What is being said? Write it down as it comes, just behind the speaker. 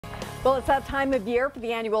Well, it's that time of year for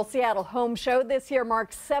the annual Seattle Home Show. This year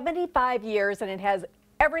marks 75 years, and it has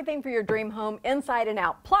everything for your dream home inside and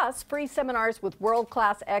out, plus free seminars with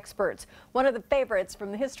world-class experts. One of the favorites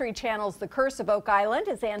from the History Channel's The Curse of Oak Island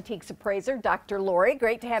is antiques appraiser Dr. Lori.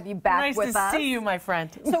 Great to have you back with us. Nice to see you, my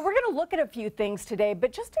friend. So we're going to look at a few things today,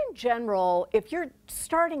 but just in general, if you're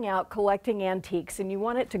starting out collecting antiques and you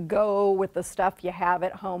want it to go with the stuff you have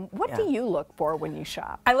at home, what do you look for when you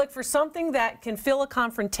shop? I look for something that can fill a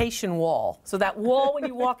confrontation wall. So that wall when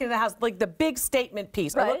you walk into the house, like the big statement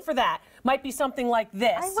piece. Right. I look for that. Might be something like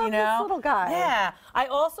this, I love you know? this little guy. Yeah. I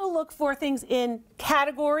also look for things in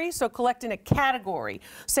categories, so collect in a category.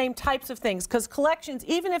 Same types of things, because collections,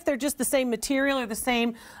 even if they're just the same material or the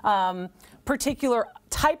same particular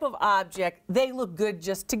type of object, they look good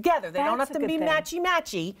just together. They don't have to be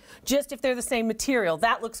matchy-matchy, just if they're the same material.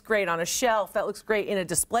 That looks great on a shelf, that looks great in a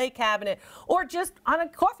display cabinet, or just on a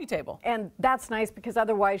coffee table. And that's nice because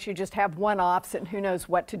otherwise you just have one-offs and who knows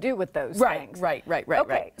what to do with those things. Right.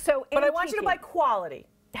 Okay, so but I want you to buy quality.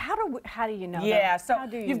 How do you know Yeah, that?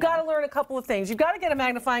 so you've got to learn a couple of things. You've got to get a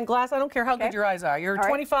magnifying glass. I don't care how good your eyes are. You're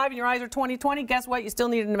 25 and your eyes are 20/20. Guess what? You still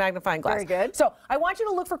need a magnifying glass. Very good. So I want you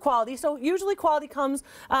to look for quality. So usually quality comes,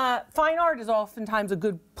 fine art is oftentimes a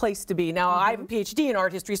good place to be. Now, I have a PhD in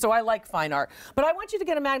art history, so I like fine art. But I want you to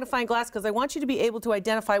get a magnifying glass because I want you to be able to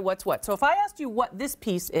identify what's what. So if I asked you what this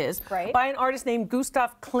piece is, by an artist named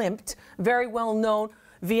Gustav Klimt, very well known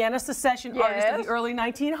Vienna secession artist of the early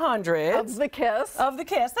 1900s. Of the Kiss. Of the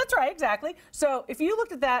Kiss, that's right, exactly. So if you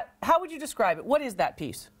looked at that, how would you describe it? What is that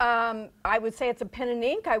piece? I would say it's a pen and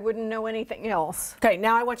ink. I wouldn't know anything else. Okay,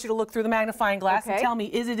 now I want you to look through the magnifying glass and tell me,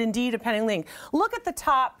 is it indeed a pen and ink? Look at the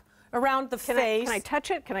top around the face. Can I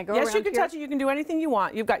touch it? Can I go around Yes, you can touch it. You can do anything you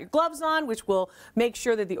want. You've got your gloves on, which will make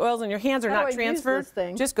sure that the oils on your hands are not transferred. Use this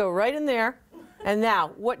thing? Just go right in there. And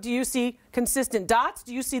now, what do you see? Consistent dots?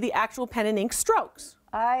 Do you see the actual pen and ink strokes?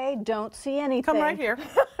 I don't see anything. Come right here.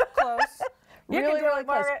 Close. Really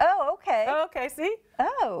close. Oh, okay. Okay, see?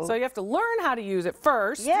 Oh. So you have to learn how to use it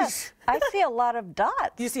first. Yes. I see a lot of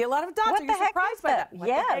dots. You see a lot of dots. What Are you surprised by that? What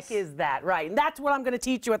the heck is that? Right. And that's what I'm going to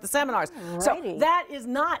teach you at the seminars. So that is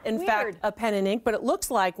not, in fact, a pen and ink, but it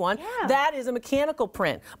looks like one. Yeah. That is a mechanical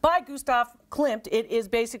print by Gustav Klimt. It is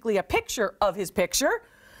basically a picture of his picture.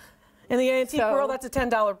 In the antique world, that's a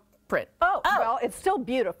 $10 print. Oh, well, it's still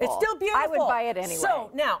beautiful. It's still beautiful. I would buy it anyway. So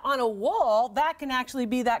now, on a wall, that can actually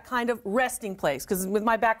be that kind of resting place. Because with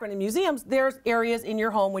my background in museums, there's areas in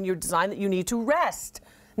your home when you design that you need to rest.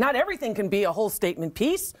 Not everything can be a whole statement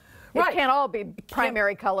piece. It can't all be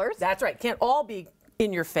primary colors. That's right. Can't all be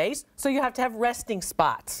in your face. So you have to have resting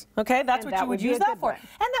spots. Okay, that's what you would use that for. And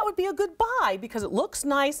that would be a good buy because it looks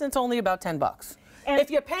nice and it's only about $10. And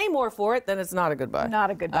if you pay more for it, then it's not a good buy.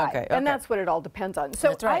 Not a good buy. Okay. And that's what it all depends on.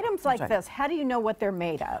 So items like this, how do you know what they're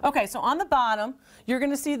made of? Okay, so on the bottom, you're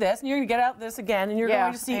going to see this, and you're going to get out this again, and you're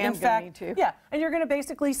going to see, in fact, and you're going to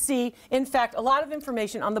basically see, in fact, a lot of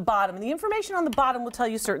information on the bottom. And the information on the bottom will tell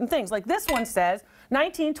you certain things. Like this one says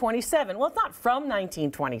 1927. Well, it's not from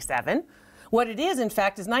 1927. What it is, in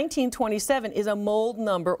fact, is 1927 is a mold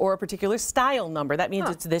number or a particular style number. That means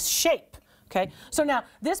it's this shape. Okay, so now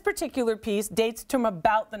this particular piece dates from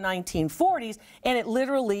about the 1940s, and it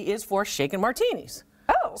literally is for shaken martinis.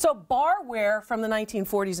 Oh. So barware from the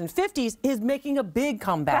 1940s and 50s is making a big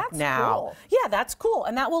comeback now. Cool. Yeah, that's cool,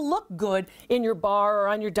 and that will look good in your bar or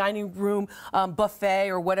on your dining room buffet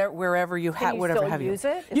or whatever, wherever you have, whatever have you. Can you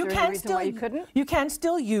still use it? Is there any reason why you couldn't? You can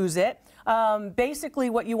still use it. Basically,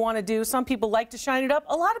 what you want to do, some people like to shine it up.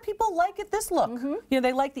 A lot of people like it this look. You know,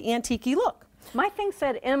 they like the antique-y look. My thing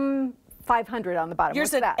said M500 on the bottom.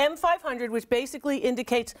 Yours said M500, which basically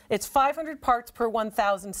indicates it's 500 parts per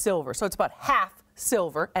 1,000 silver. So it's about half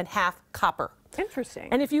silver and half copper. Interesting.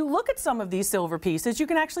 And if you look at some of these silver pieces, you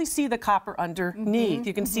can actually see the copper underneath.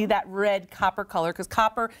 You can see that red copper color because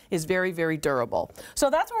copper is very, very durable.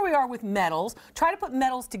 So that's where we are with metals. Try to put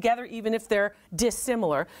metals together even if they're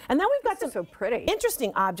dissimilar. And then we've got some so pretty.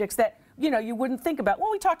 Interesting objects that you wouldn't think about.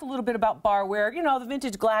 Well, we talked a little bit about barware, the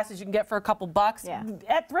vintage glasses you can get for a couple bucks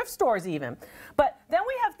at thrift stores even. But then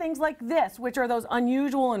we have things like this, which are those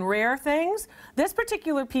unusual and rare things. This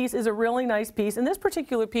particular piece is a really nice piece. And this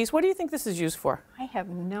particular piece, what do you think this is used for? I have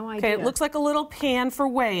no idea. Okay, it looks like a little pan for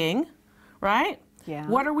weighing, right? Yeah.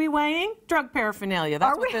 What are we weighing? Drug paraphernalia.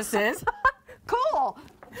 That's what this is. Cool.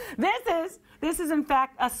 This is in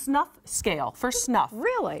fact a snuff scale for snuff.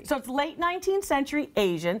 Really? So it's late 19th century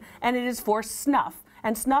Asian, and it is for snuff.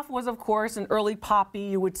 And snuff was, of course, an early poppy.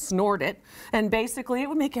 You would snort it, and basically it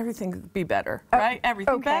would make everything be better, right?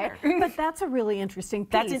 Everything better. But that's a really interesting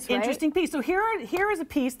piece, That's an interesting piece. So here is a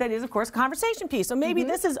piece that is, of course, a conversation piece. So maybe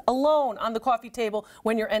this is alone on the coffee table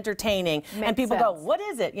when you're entertaining, and people go, what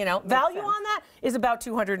is it? You know, value on that is about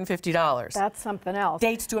 $250. That's something else.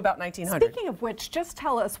 Dates to about 1900. Speaking of which, just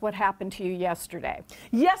tell us what happened to you yesterday.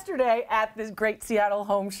 Yesterday at this great Seattle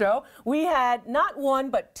Home Show, we had not one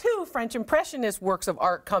but two French Impressionist works of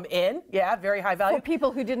art come in. Yeah, very high value. For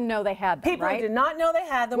people who didn't know they had them, People who did not know they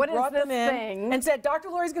had them, brought them in and said, Dr.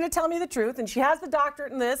 Lori's going to tell me the truth, and she has the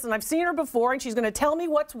doctorate in this, and I've seen her before, and she's going to tell me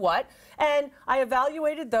what's what. And I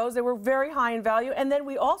evaluated those. They were very high in value. And then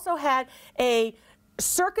we also had a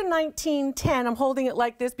circa 1910, I'm holding it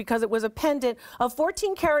like this because it was a pendant of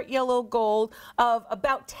 14 karat yellow gold, of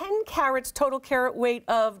about 10 carats total carat weight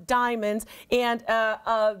of diamonds, and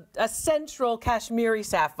a central Kashmiri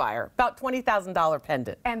sapphire, about $20,000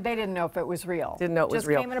 pendant. And they didn't know if it was real. Didn't know it was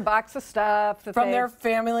real. Just came in a box of stuff. From their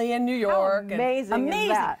family in New York. How amazing is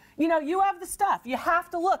that? You know, you have the stuff. You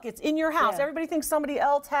have to look. It's in your house. Everybody thinks somebody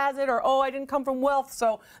else has it, or, oh, I didn't come from wealth,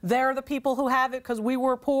 so they're the people who have it because we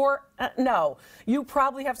were poor. No. You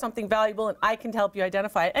probably have something valuable, and I can help you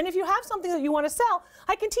identify it. And if you have something that you want to sell,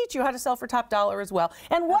 I can teach you how to sell for top dollar as well.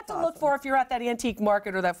 And what to look for if you're at that antique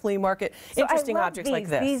market or that flea market. So interesting objects like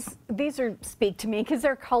this. These speak to me because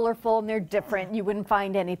they're colorful and they're different. You wouldn't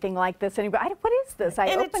find anything like this anywhere. What is this?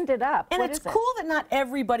 I opened it up. And it's cool that not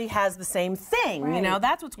everybody has the same thing. Right. You know,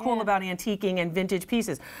 that's what's cool about antiquing and vintage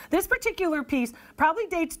pieces. This particular piece probably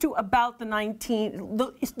dates to about the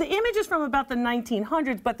the image is from about the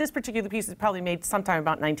 1900s, but this particular piece is probably made sometime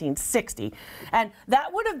about 1960. And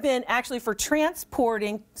that would have been actually for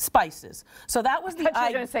transporting spices. So that was the I thought you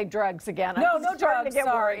were going to say drugs again. No drugs.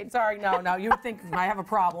 Sorry, no. You would think I have a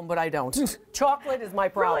problem, but I don't. Chocolate is my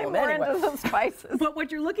problem. Really more into the spices. But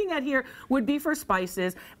what you're looking at here would be for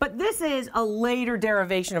spices, but this is a later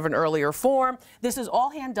derivation of an earlier form. This is all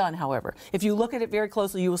hand done, however. If you look at it very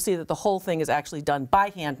closely, you will see that the whole thing is actually done by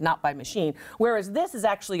hand, not by machine, whereas this is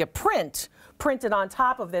actually a print printed on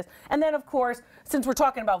top of this. And then, of course, since we're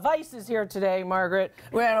talking about vices here today, Margaret,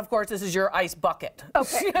 well, of course, this is your ice bucket.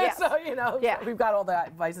 Okay, yes. So, you know, we've got all the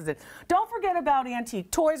vices in. Don't forget about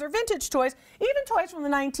antique toys or vintage toys, even toys from the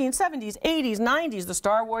 1970s, 80s, 90s, the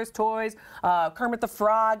Star Wars toys, Kermit the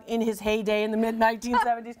Frog in his heyday in the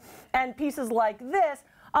mid-1970s, and pieces like this.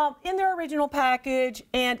 In their original package,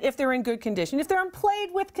 and if they're in good condition. If they're in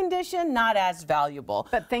played with condition, not as valuable.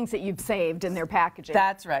 But things that you've saved in their packaging.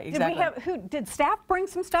 That's right, exactly. Did staff bring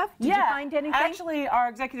some stuff? Did you find anything? Actually, our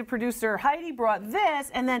executive producer Heidi brought this,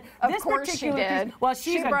 and then this particular piece. Well,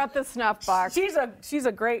 she brought the snuff box. She's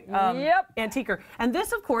a great antiquer. And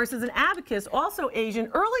this, of course, is an abacus, also Asian,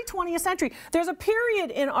 early 20th century. There's a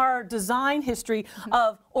period in our design history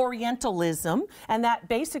of Orientalism, and that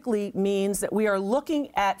basically means that we are looking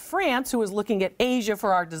at France, who is looking at Asia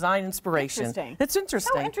for our design inspiration. Interesting. It's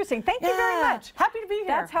interesting. So interesting. Thank you very much. Happy to be here.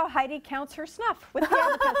 That's how Heidi counts her snuff with the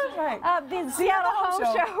abacus. Right. The Seattle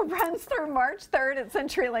Home Show runs through March 3rd at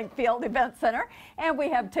CenturyLink Field Event Center, and we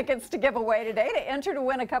have tickets to give away today. To enter to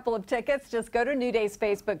win a couple of tickets, just go to New Day's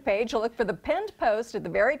Facebook page, look for the pinned post at the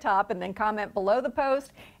very top, and then comment below the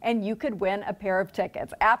post, and you could win a pair of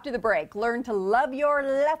tickets. After the break, learn to love your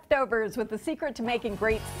leftovers with the secret to making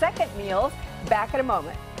great second meals. Back in a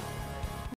moment.